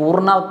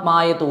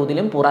പൂർണ്ണമായ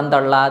തോതിലും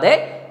പുറന്തള്ളാതെ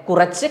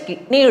കുറച്ച്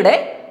കിഡ്നിയുടെ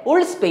ഉൾ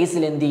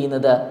സ്പേസിൽ എന്ത്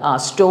ചെയ്യുന്നത്?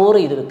 സ്റ്റോർ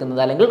ചെയ്ത് വെക്കുന്നത്,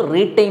 അല്ലെങ്കിൽ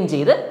റീറ്റെയിൻ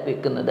ചെയ്ത്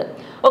വെക്കുന്നത്.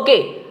 ഓക്കെ,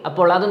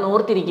 അപ്പോൾ അത്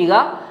ഓർത്തിരിക്കുക.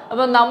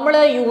 അപ്പം നമ്മൾ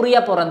യൂറിയ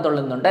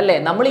പുറന്തള്ളുന്നുണ്ട് അല്ലേ?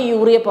 നമ്മൾ ഈ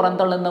യൂറിയ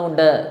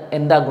പുറന്തള്ളുന്നതുകൊണ്ട്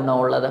എന്താ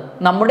ഗുണമുള്ളത്?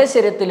 നമ്മുടെ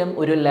ശരീരത്തിലും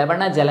ഒരു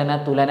ലവണജലന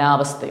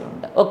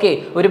തുലനാവസ്ഥയുണ്ട്. ഓക്കെ,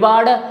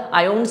 ഒരുപാട്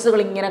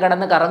അയോൺസുകൾ ഇങ്ങനെ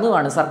കടന്ന്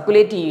കറങ്ങുകയാണ്,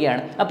 സർക്കുലേറ്റ്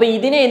ചെയ്യുകയാണ്. അപ്പോൾ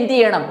ഇതിനെ എന്ത്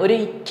ചെയ്യണം? ഒരു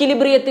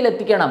ഇക്വിലിബ്രിയത്തിൽ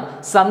എത്തിക്കണം,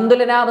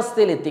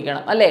 സന്തുലനാവസ്ഥയിൽ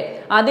എത്തിക്കണം അല്ലേ?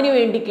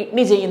 അതിനുവേണ്ടി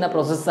കിഡ്നി ചെയ്യുന്ന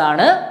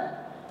പ്രോസസ്സാണ്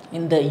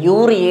എന്ത്?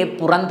 യൂറിയയെ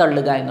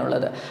പുറന്തള്ളുക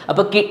എന്നുള്ളത്.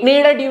 അപ്പോൾ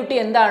കിഡ്നിയുടെ ഡ്യൂട്ടി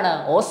എന്താണ്?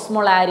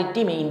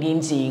 ഓസ്മോളാരിറ്റി മെയിൻറ്റെയിൻ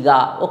ചെയ്യുക.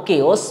 ഓക്കെ,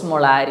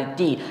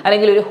 ഓസ്മോളാരിറ്റി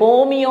അല്ലെങ്കിൽ ഒരു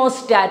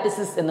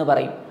ഹോമിയോസ്റ്റാറ്റിസിസ് എന്ന്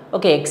പറയും.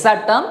 Okay,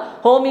 exact term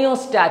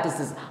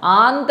ഹോമിയോസ്റ്റാറ്റിസിസ്,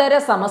 ആന്തര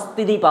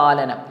സമസ്ഥിതി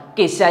പാലനം.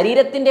 ഓക്കെ,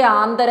 ശരീരത്തിൻ്റെ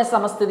ആന്തര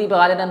സമസ്ഥിതി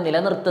പാലനം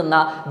നിലനിർത്തുന്ന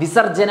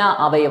വിസർജന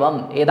അവയവം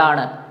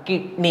ഏതാണ്?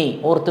 കിഡ്നി.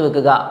 ഓർത്തു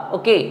വെക്കുക.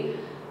 Okay,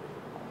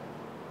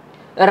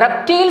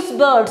 reptiles,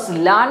 birds,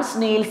 land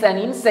snails and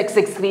insects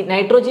excrete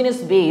nitrogenous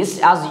waste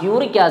as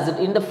uric acid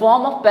in the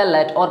form of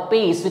pellet or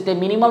paste with a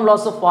minimum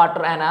loss of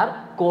water and are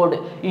called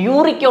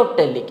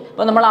uricotelic.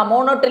 അപ്പോൾ നമ്മൾ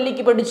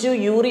അമോണോടെല്ലിക് പഠിച്ചു,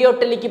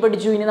 യൂറിയോടെല്ലിക്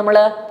പഠിച്ചു. ഇനി നമ്മൾ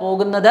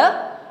പോകുന്നത്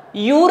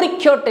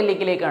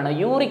യൂറിക്കോടെല്ലിക്കിലേക്കാണ്.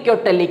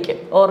 യൂറിക്കോടെല്ലിക്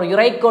or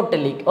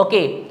uricotelic.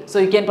 Okay, so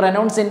you can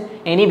pronounce in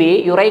any way,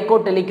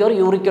 uricotelic or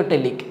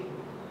uricotelic.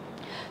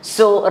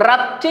 So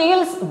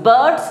reptiles,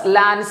 birds,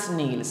 land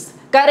snails,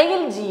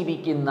 കരയിൽ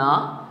ജീവിക്കുന്ന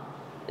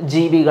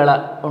ജീവികൾ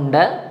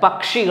ഉണ്ട്,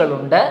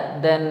 പക്ഷികളുണ്ട്,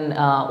 ദെൻ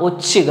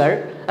ഒച്ചുകൾ,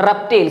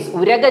 റെപ്റ്റൈൽസ്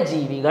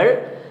ഉരകജീവികൾ,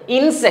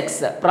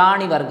 ഇൻസെക്ട്സ്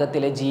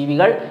പ്രാണിവർഗത്തിലെ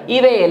ജീവികൾ,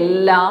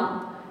 ഇവയെല്ലാം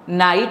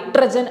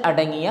നൈട്രജൻ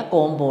അടങ്ങിയ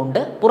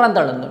കോമ്പൗണ്ട്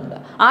പുറന്തള്ളുന്നുണ്ട്.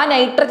 ആ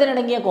നൈട്രജൻ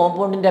അടങ്ങിയ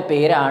കോമ്പൗണ്ടിൻ്റെ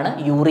പേരാണ്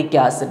യൂറിക്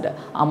ആസിഡ്.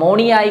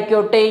 അമോണിയ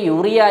ആയിക്കോട്ടെ,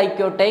 യൂറിയ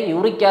ആയിക്കോട്ടെ,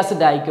 യൂറിക്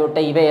ആസിഡ്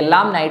ആയിക്കോട്ടെ,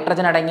 ഇവയെല്ലാം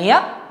നൈട്രജൻ അടങ്ങിയ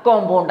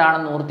കോമ്പൗണ്ട്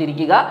ആണെന്ന്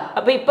ഓർത്തിരിക്കുക.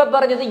 അപ്പോൾ ഇപ്പം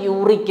പറഞ്ഞത്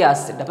യൂറിക്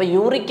ആസിഡ്. അപ്പോൾ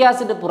യൂറിക്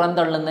ആസിഡ്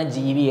പുറന്തള്ളുന്ന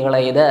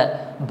ജീവികളേത്?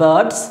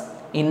 ബേർഡ്സ്,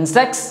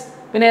 ഇൻസെക്ട്സ്,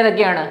 പിന്നെ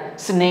ഏതൊക്കെയാണ്?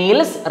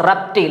 സ്നെയിൽസ്,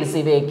 റെപ്റ്റൈൽസ്,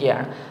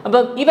 ഇവയൊക്കെയാണ്.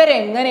 അപ്പം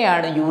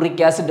ഇവരെങ്ങനെയാണ്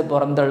യൂറിക് ആസിഡ്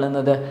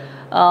പുറന്തള്ളുന്നത്?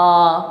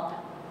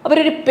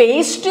 അവരൊരു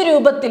പേസ്റ്റ്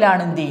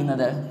രൂപത്തിലാണ് എന്ത്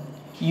ചെയ്യുന്നത്?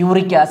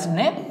 യൂറിക്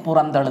ആസിഡിനെ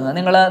പുറന്തള്ളുന്നത്.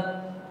 നിങ്ങൾ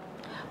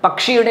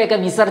പക്ഷിയുടെയൊക്കെ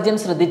വിസർജ്യം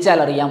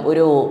ശ്രദ്ധിച്ചാൽ അറിയാം,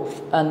 ഒരു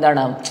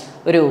എന്താണ്,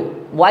 ഒരു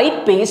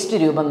വൈറ്റ് പേസ്റ്റ്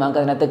രൂപം നമുക്ക്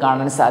അതിനകത്ത്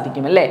കാണാൻ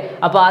സാധിക്കും അല്ലേ?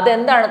 അപ്പോൾ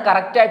അതെന്താണ്?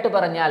 കറക്റ്റായിട്ട്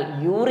പറഞ്ഞാൽ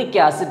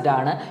യൂറിക് ആസിഡ്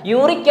ആണ്.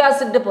 Uric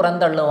acid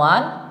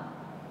പുറന്തള്ളുവാൻ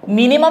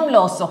minimum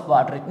loss of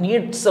water, it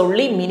needs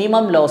only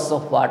minimum loss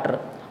of water.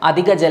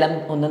 അധിക ജലം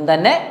ഒന്നും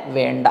തന്നെ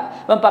വേണ്ട.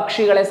 അപ്പം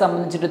പക്ഷികളെ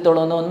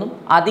സംബന്ധിച്ചിടത്തോളം ഒന്നും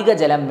അധിക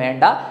ജലം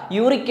വേണ്ട.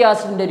 യൂറിക്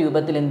ആസിഡിൻ്റെ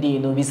രൂപത്തിൽ എന്ത്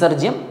ചെയ്യുന്നു?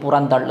 വിസർജ്യം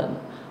പുറന്തള്ളുന്നു.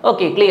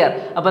 Okay, clear.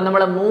 അപ്പം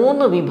നമ്മൾ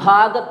 3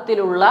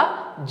 വിഭാഗത്തിലുള്ള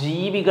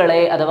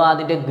ജീവികളെ അഥവാ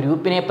അതിൻ്റെ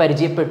ഗ്രൂപ്പിനെ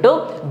പരിചയപ്പെട്ടു.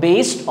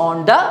 ബേസ്ഡ് ഓൺ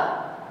ദ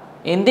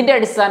എന്തിൻ്റെ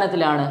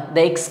അടിസ്ഥാനത്തിലാണ്?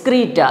 ദ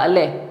എക്സ്ക്രീറ്റ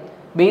അല്ലേ?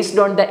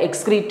 Based on the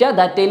excreta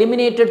that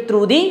eliminated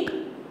through the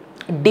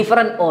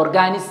different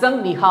organism.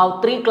 We have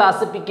 3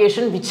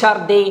 classification. Which are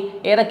they?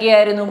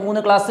 ഏതൊക്കെയായിരുന്നു 3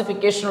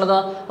 classification ഉള്ളത്?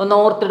 ഒന്ന്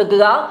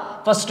ഓർത്തെടുക്കുക.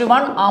 First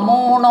one,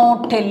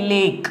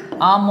 amonotellic.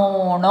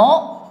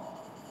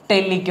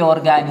 Amonotellic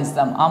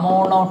organism.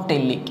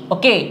 Amonotellic.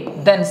 Okay.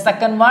 Then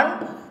second one,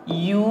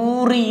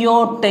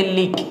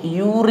 ureotellic.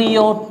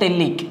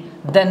 Ureotellic.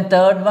 Then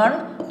third one,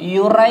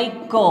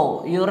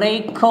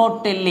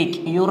 Uraecotellic.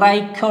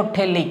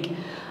 Uraecotellic.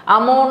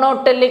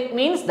 Amonotellic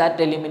means that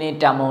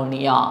eliminate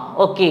ammonia.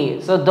 Okay,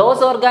 so those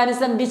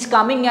organisms which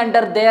coming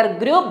under their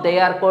group, they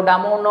are called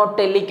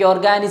amonotellic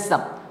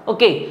organism.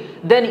 Okay,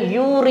 then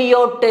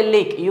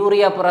ureotellic,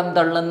 urea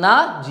പുറന്തള്ളുന്ന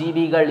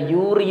ജീവികൾ,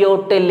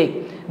 ureotellic.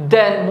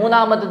 Then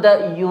മൂന്നാമത്തേത്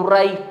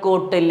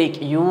uraecotellic,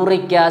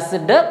 uric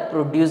acid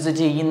produce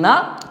ചെയ്യുന്ന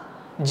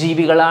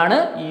ജീവികളാണ്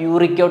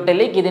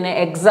യൂറിക്കോടെല്ലിക്. ഇതിന്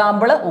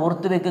example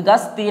ഓർത്തു വെക്കുക,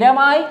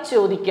 സ്ഥിരമായി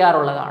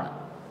ചോദിക്കാറുള്ളതാണ്.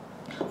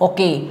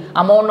 Okay,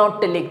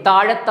 അമോണോടെല്ലിക്.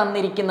 താഴെ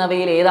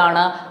തന്നിരിക്കുന്നവയിൽ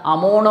ഏതാണ്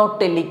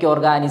അമോണോടെല്ലിക്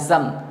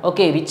organism?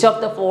 Okay, which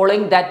of the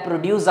following that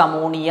produce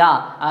ammonia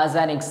as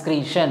an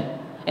excretion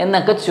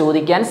എന്നൊക്കെ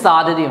ചോദിക്കാൻ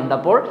സാധ്യതയുണ്ട്.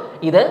 അപ്പോൾ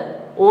ഇത്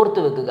ഓർത്തു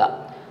വെക്കുക.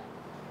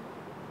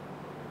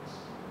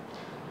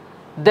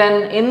 ദെൻ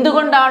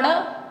എന്തുകൊണ്ടാണ്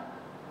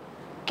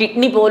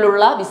കിഡ്നി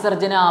പോലുള്ള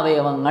വിസർജന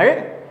അവയവങ്ങൾ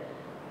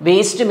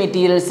വേസ്റ്റ്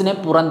മെറ്റീരിയൽസിനെ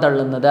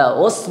പുറന്തള്ളുന്നത്?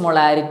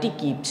 ഓസ്മോളാരിറ്റി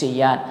കീപ്പ്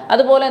ചെയ്യാൻ.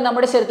 അതുപോലെ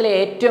നമ്മുടെ ശരീരത്തിലെ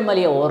ഏറ്റവും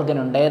വലിയ ഓർഗൻ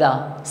ഉണ്ട്, ഏതാ?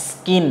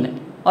 സ്കിൻ.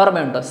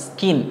 ഓർമ്മയുണ്ടോ?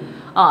 സ്കിൻ.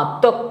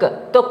 ത്വക്ക്.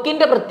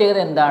 ത്വക്കിൻ്റെ പ്രത്യേകത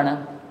എന്താണ്?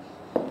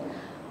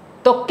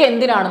 ത്വക്ക്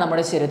എന്തിനാണ്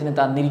നമ്മുടെ ശരീരത്തിന്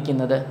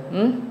തന്നിരിക്കുന്നത്?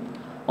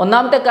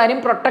 ഒന്നാമത്തെ കാര്യം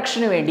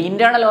പ്രൊട്ടക്ഷന് വേണ്ടി,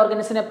 ഇന്റേണൽ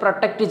ഓർഗൻസിനെ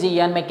പ്രൊട്ടക്റ്റ്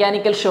ചെയ്യാൻ,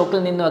 മെക്കാനിക്കൽ ഷോക്കിൽ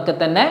നിന്നുമൊക്കെ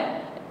തന്നെ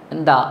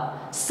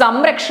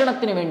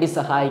സംരക്ഷണത്തിന് വേണ്ടി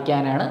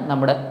സഹായിക്കാനാണ്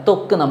നമ്മുടെ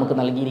ത്വക്ക് നമുക്ക്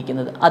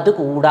നൽകിയിരിക്കുന്നത്.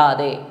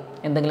 അതുകൂടാതെ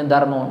എന്തെങ്കിലും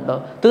ധർമ്മമുണ്ടോ?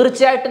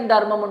 തീർച്ചയായിട്ടും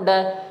ധർമ്മമുണ്ട്.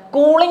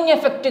 കൂളിംഗ്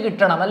എഫക്റ്റ്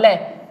കിട്ടണം അല്ലേ?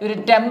 ഒരു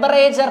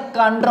ടെമ്പറേച്ചർ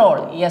കൺട്രോൾ.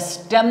 Yes,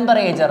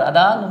 temperature.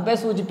 അതാ മുമ്പേ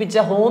സൂചിപ്പിച്ച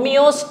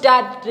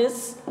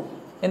ഹോമിയോസ്റ്റാറ്റിസ്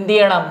എന്ത്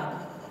ചെയ്യണം?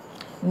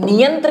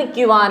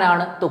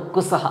 നിയന്ത്രിക്കുവാനാണ്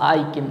ത്വക്ക്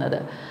സഹായിക്കുന്നത്.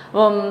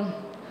 അപ്പം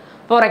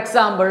ഫോർ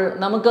എക്സാമ്പിൾ,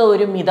 നമുക്ക്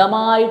ഒരു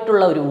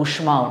മിതമായിട്ടുള്ള ഒരു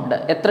ഊഷ്മാവുണ്ട്.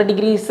 എത്ര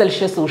ഡിഗ്രി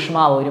സെൽഷ്യസ്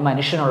ഊഷ്മാവ് ഒരു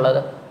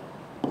മനുഷ്യനുള്ളത്?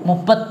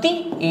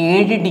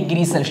 37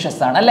 ഡിഗ്രി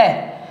സെൽഷ്യസ് ആണ് അല്ലേ?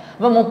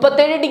 അപ്പം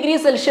 37 ഡിഗ്രി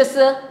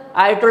സെൽഷ്യസ്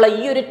ആയിട്ടുള്ള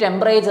ഈ ഒരു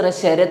ടെമ്പറേച്ചർ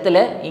ശരീരത്തിൽ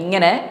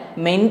ഇങ്ങനെ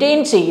മെയിൻറ്റെയിൻ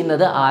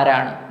ചെയ്യുന്നത്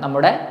ആരാണ്?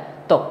 നമ്മുടെ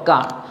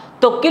ത്വക്കാണ്.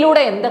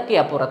 ത്വക്കിലൂടെ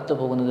എന്തൊക്കെയാണ് പുറത്തു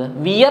പോകുന്നത്?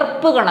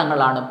 വിയർപ്പ്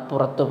കണങ്ങളാണ്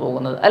പുറത്തു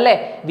പോകുന്നത് അല്ലേ?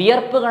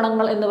 വിയർപ്പ്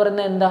കണങ്ങൾ എന്ന്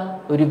പറയുന്നത് എന്താ?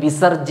 ഒരു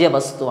വിസർജ്യ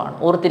വസ്തുവാണ്,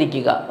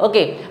 ഓർത്തിരിക്കുക.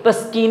 ഓക്കെ, ഇപ്പം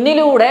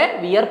സ്കിന്നിലൂടെ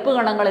വിയർപ്പ്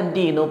കണങ്ങൾ എന്ത്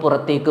ചെയ്യുന്നു?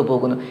 പുറത്തേക്ക്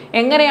പോകുന്നു.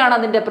 എങ്ങനെയാണ്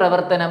അതിൻ്റെ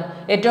പ്രവർത്തനം?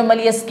 ഏറ്റവും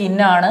വലിയ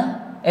സ്കിന്നാണ്,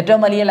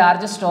 ഏറ്റവും വലിയ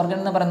ലാർജസ്റ്റ് ഓർഗൻ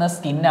എന്ന് പറയുന്നത്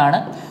സ്കിന്നാണ്.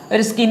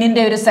 ഒരു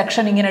സ്കിന്നിൻ്റെ ഒരു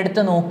സെക്ഷൻ ഇങ്ങനെ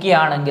എടുത്ത്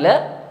നോക്കുകയാണെങ്കിൽ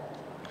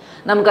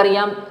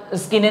നമുക്കറിയാം,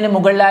 സ്കിന്നിന്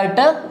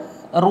മുകളിലായിട്ട്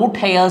റൂട്ട്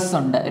ഹെയർസ്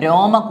ഉണ്ട്,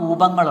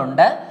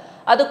 രോമകൂപങ്ങളുണ്ട്.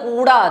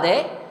 അതുകൂടാതെ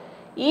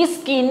ഈ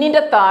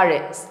സ്കിന്നിന്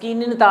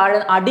താഴെ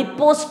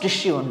അഡിപ്പോസ്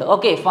ടിഷ്യൂ ഉണ്ട്.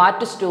 ഓക്കെ,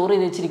 ഫാറ്റ് സ്റ്റോർ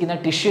ചെയ്ത് വെച്ചിരിക്കുന്ന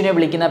ടിഷ്യൂവിനെ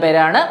വിളിക്കുന്ന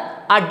പേരാണ്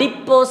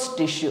അഡിപ്പോസ്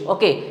ടിഷ്യൂ.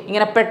 ഓക്കെ,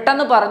 ഇങ്ങനെ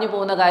പെട്ടെന്ന് പറഞ്ഞു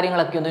പോകുന്ന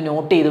കാര്യങ്ങളൊക്കെ ഒന്ന്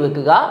നോട്ട് ചെയ്ത്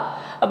വെക്കുക.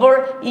 അപ്പോൾ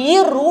ഈ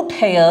റൂട്ട്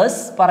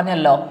ഹെയർസ്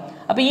പറഞ്ഞല്ലോ,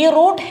 അപ്പോൾ ഈ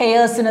റൂട്ട്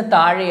ഹെയർസിന്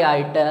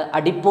താഴെയായിട്ട്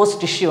അഡിപ്പോസ്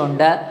ടിഷ്യൂ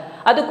ഉണ്ട്.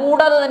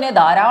 അതുകൂടാതെ തന്നെ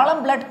ധാരാളം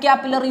ബ്ലഡ്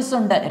ക്യാപ്പിലറീസ്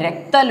ഉണ്ട്,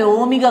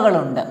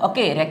 രക്തലോമികകളുണ്ട്.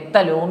 ഓക്കെ,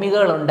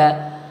 രക്തലോമികകളുണ്ട്.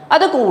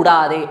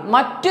 അതുകൂടാതെ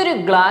മറ്റൊരു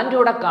ഗ്ലാൻഡ്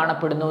കൂടെ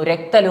കാണപ്പെടുന്നു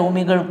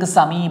രക്തലോമികൾക്ക്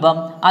സമീപം.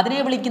 അതിനെ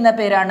വിളിക്കുന്ന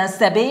പേരാണ്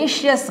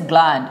സെബേഷ്യസ്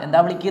ഗ്ലാൻഡ്.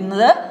 എന്താ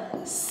വിളിക്കുന്നത്?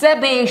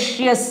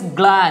 സെബേഷ്യസ്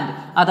ഗ്ലാൻഡ്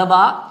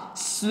അഥവാ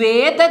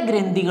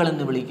സ്വേദഗ്രന്ഥികൾ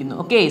എന്ന് വിളിക്കുന്നു.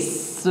 ഓക്കെ,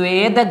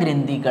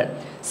 സ്വേദഗ്രന്ഥികൾ.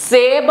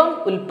 സേബം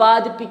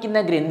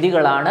ഉൽപ്പാദിപ്പിക്കുന്ന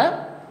ഗ്രന്ഥികളാണ്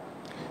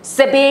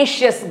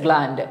സെബേഷ്യസ്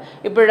ഗ്ലാൻഡ്.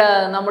 ഇപ്പോഴ്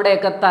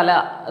നമ്മുടെയൊക്കെ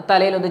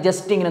തലയിലൊന്ന്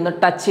ജസ്റ്റ് ഇങ്ങനെ ഒന്ന്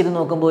ടച്ച് ചെയ്ത്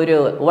നോക്കുമ്പോൾ ഒരു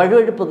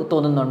വഴുവഴുപ്പ്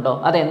തോന്നുന്നുണ്ടോ?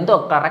 അതെന്തോ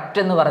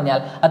കറക്റ്റ് എന്ന് പറഞ്ഞാൽ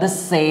അത്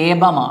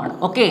സേബമാണ്.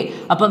 ഓക്കെ,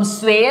 അപ്പം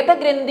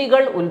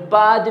സ്വേദഗ്രന്ഥികൾ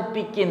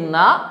ഉൽപ്പാദിപ്പിക്കുന്ന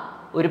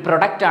ഒരു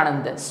പ്രൊഡക്റ്റാണ്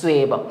എന്ത്?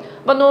 സ്വേബം.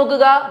 അപ്പം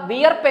നോക്കുക,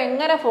 വിയർപ്പ്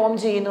എങ്ങനെ ഫോം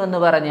ചെയ്യുന്നു എന്ന്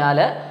പറഞ്ഞാൽ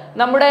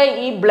നമ്മുടെ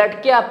ഈ ബ്ലഡ്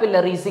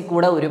ക്യാപ്പിലറീസിൽ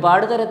കൂടെ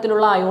ഒരുപാട്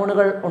തരത്തിലുള്ള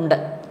അയോണുകൾ ഉണ്ട്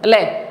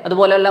അല്ലേ?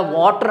 അതുപോലെയുള്ള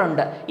വാട്ടർ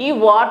ഉണ്ട്. ഈ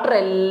വാട്ടർ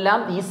എല്ലാം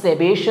ഈ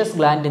സെബേഷ്യസ്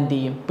ഗ്ലാൻഡ് എന്ത്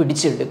ചെയ്യും?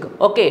 പിടിച്ചെടുക്കും.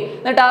 ഓക്കെ,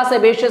 എന്നിട്ട് ആ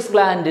സെബേഷ്യസ്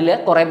ഗ്ലാൻഡിൽ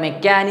കുറേ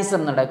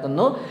മെക്കാനിസം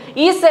നടക്കുന്നു.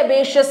 ഈ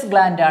സെബേഷ്യസ്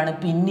ഗ്ലാൻഡാണ്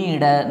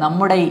പിന്നീട്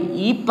നമ്മുടെ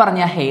ഈ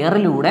പറഞ്ഞ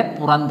ഹെയറിലൂടെ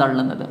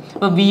പുറന്തള്ളുന്നത്.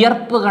 അപ്പോൾ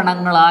വിയർപ്പ്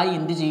കണങ്ങളായി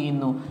എന്ത്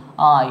ചെയ്യുന്നു?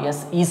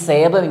 യെസ്, ഈ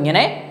സേബം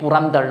ഇങ്ങനെ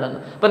പുറന്തള്ളുന്നു.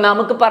 അപ്പം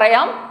നമുക്ക്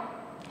പറയാം,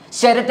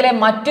 ശരീരത്തിലെ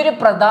മറ്റൊരു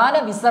പ്രധാന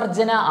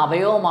വിസർജന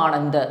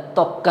അവയവമാണെന്ത്?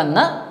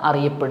 ത്വക്കെന്ന്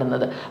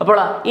അറിയപ്പെടുന്നത്. അപ്പോൾ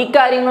ഈ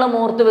കാര്യങ്ങളും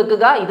ഓർത്തു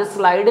വെക്കുക. ഇത്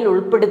സ്ലൈഡിൽ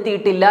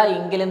ഉൾപ്പെടുത്തിയിട്ടില്ല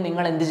എങ്കിലും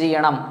നിങ്ങൾ എന്ത്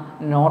ചെയ്യണം?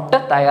 നോട്ട്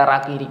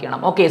തയ്യാറാക്കിയിരിക്കണം.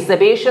 ഓക്കെ,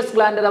 സെബേഷ്യസ്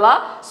ഗ്ലാൻഡ് അഥവാ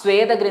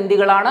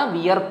സ്വേദഗ്രന്ഥികളാണ്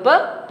വിയർപ്പ്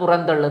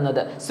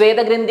പുറന്തള്ളുന്നത്.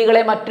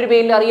 സ്വേദഗ്രന്ഥികളെ മറ്റൊരു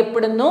പേരിൽ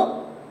അറിയപ്പെടുന്നു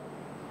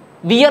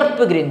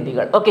വിയർപ്പ്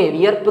ഗ്രന്ഥികൾ. ഓക്കെ,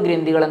 വിയർപ്പ്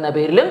ഗ്രന്ഥികൾ എന്ന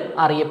പേരിലും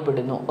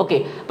അറിയപ്പെടുന്നു. ഓക്കെ,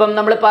 അപ്പം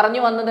നമ്മൾ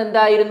പറഞ്ഞു വന്നത്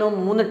എന്തായിരുന്നു?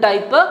 3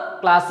 ടൈപ്പ്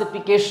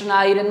ക്ലാസിഫിക്കേഷൻ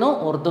ആയിരുന്നു,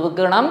 ഓർത്തു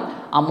വെക്കണം.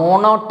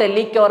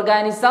 അമോണോടെല്ലിക്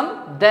organism,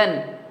 then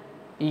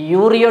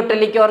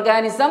യൂറിയോടെല്ലിക്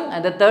organism.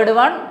 And the third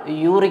one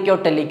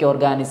യൂറിക്കോടെല്ലിക്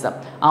organism.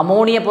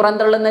 Ammonia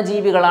പുറന്തള്ളുന്ന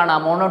ജീവികളാണ്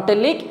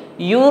അമോണോടെല്ലിക്,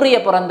 യൂറിയ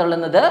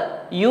പുറന്തള്ളുന്നത്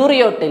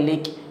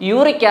യൂറിയോടെല്ലിക്,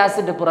 യൂറിക്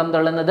ആസിഡ്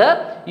പുറന്തള്ളുന്നത്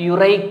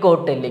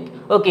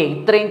യുറൈക്കോടെല്ലിക്. ഓക്കെ,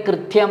 ഇത്രയും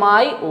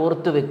കൃത്യമായി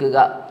ഓർത്തു വെക്കുക.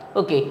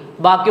 ഓക്കെ,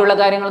 ബാക്കിയുള്ള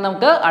കാര്യങ്ങൾ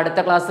നമുക്ക്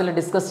അടുത്ത ക്ലാസ്സിൽ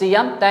ഡിസ്കസ്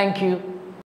ചെയ്യാം. Thank you.